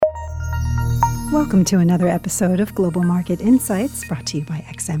Welcome to another episode of Global Market Insights, brought to you by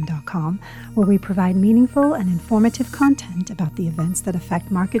XM.com, where we provide meaningful and informative content about the events that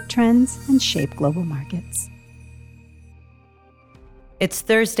affect market trends and shape global markets. It's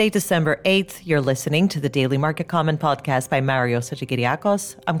Thursday, December 8th. You're listening to the Daily Market Comment podcast by Mario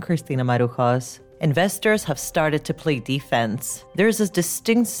Sajigiriakos. I'm Christina Marujos. Investors have started to play defense. There's a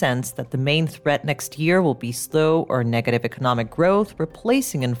distinct sense that the main threat next year will be slow or negative economic growth,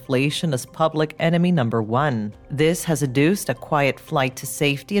 replacing inflation as public enemy number one. This has induced a quiet flight to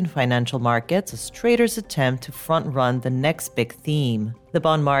safety in financial markets as traders attempt to front-run the next big theme. The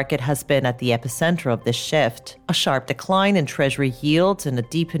bond market has been at the epicenter of this shift. A sharp decline in Treasury yields and a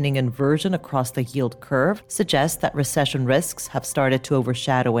deepening inversion across the yield curve suggest that recession risks have started to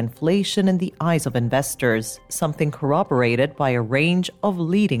overshadow inflation in the eyes of investors, something corroborated by a range of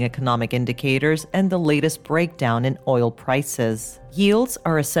leading economic indicators and the latest breakdown in oil prices. Yields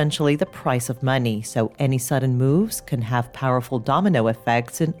are essentially the price of money, so any sudden moves can have powerful domino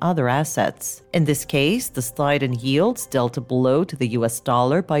effects in other assets. In this case, the slide in yields dealt a blow to the US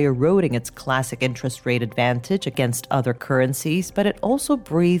dollar by eroding its classic interest rate advantage against other currencies, but it also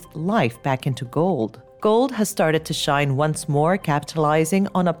breathed life back into gold. Gold has started to shine once more, capitalizing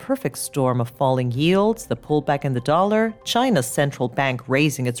on a perfect storm of falling yields, the pullback in the dollar, China's central bank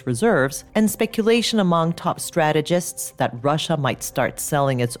raising its reserves, and speculation among top strategists that Russia might start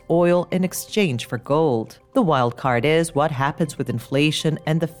selling its oil in exchange for gold. The wild card is what happens with inflation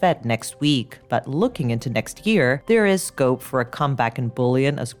and the Fed next week. But looking into next year, there is scope for a comeback in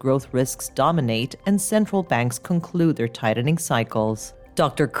bullion as growth risks dominate and central banks conclude their tightening cycles.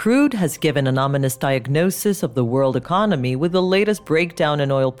 Dr. Crude has given an ominous diagnosis of the world economy, with the latest breakdown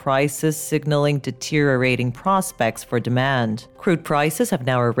in oil prices signaling deteriorating prospects for demand. Crude prices have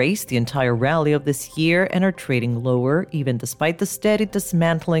now erased the entire rally of this year and are trading lower, even despite the steady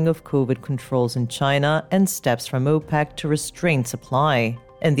dismantling of COVID controls in China and steps from OPEC to restrain supply.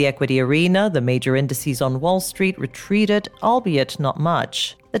 In the equity arena, the major indices on Wall Street retreated, albeit not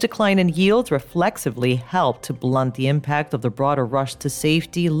much. The decline in yields reflexively helped to blunt the impact of the broader rush to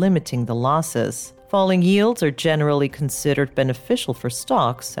safety, limiting the losses. Falling yields are generally considered beneficial for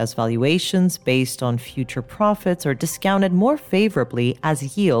stocks, as valuations based on future profits are discounted more favorably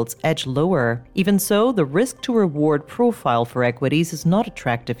as yields edge lower. Even so, the risk-to-reward profile for equities is not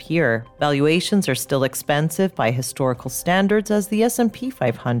attractive here. Valuations are still expensive by historical standards, as the S&P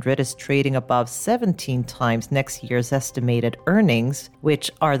 500 is trading above 17 times next year's estimated earnings,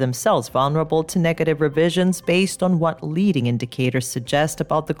 which are themselves vulnerable to negative revisions based on what leading indicators suggest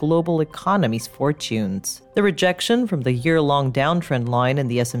about the global economy's fortunes. The rejection from the year-long downtrend line in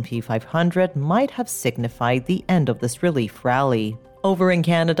the S&P 500 might have signified the end of this relief rally. Over in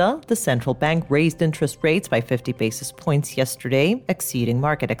Canada, the central bank raised interest rates by 50 basis points yesterday, exceeding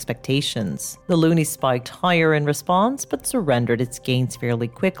market expectations. The loonie spiked higher in response, but surrendered its gains fairly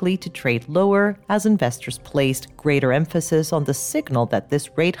quickly to trade lower as investors placed greater emphasis on the signal that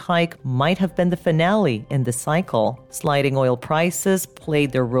this rate hike might have been the finale in the cycle. Sliding oil prices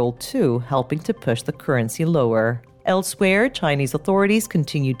played their role too, helping to push the currency lower. Elsewhere, Chinese authorities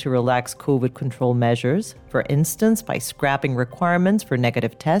continued to relax COVID control measures, for instance by scrapping requirements for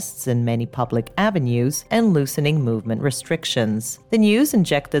negative tests in many public avenues and loosening movement restrictions. The news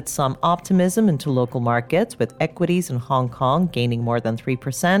injected some optimism into local markets, with equities in Hong Kong gaining more than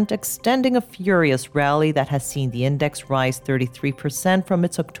 3%, extending a furious rally that has seen the index rise 33% from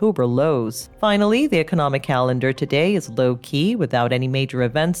its October lows. Finally, the economic calendar today is low-key, without any major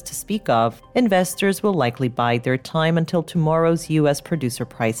events to speak of. Investors will likely bide their time until tomorrow's U.S. producer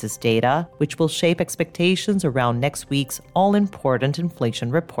prices data, which will shape expectations around next week's all-important inflation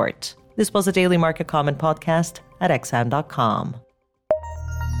report. This was a Daily Market Comment podcast at XM.com.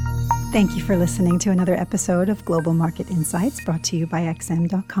 Thank you for listening to another episode of Global Market Insights, brought to you by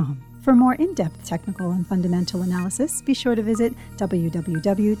XM.com. For more in-depth technical and fundamental analysis, be sure to visit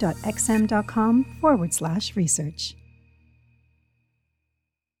www.xm.com/research.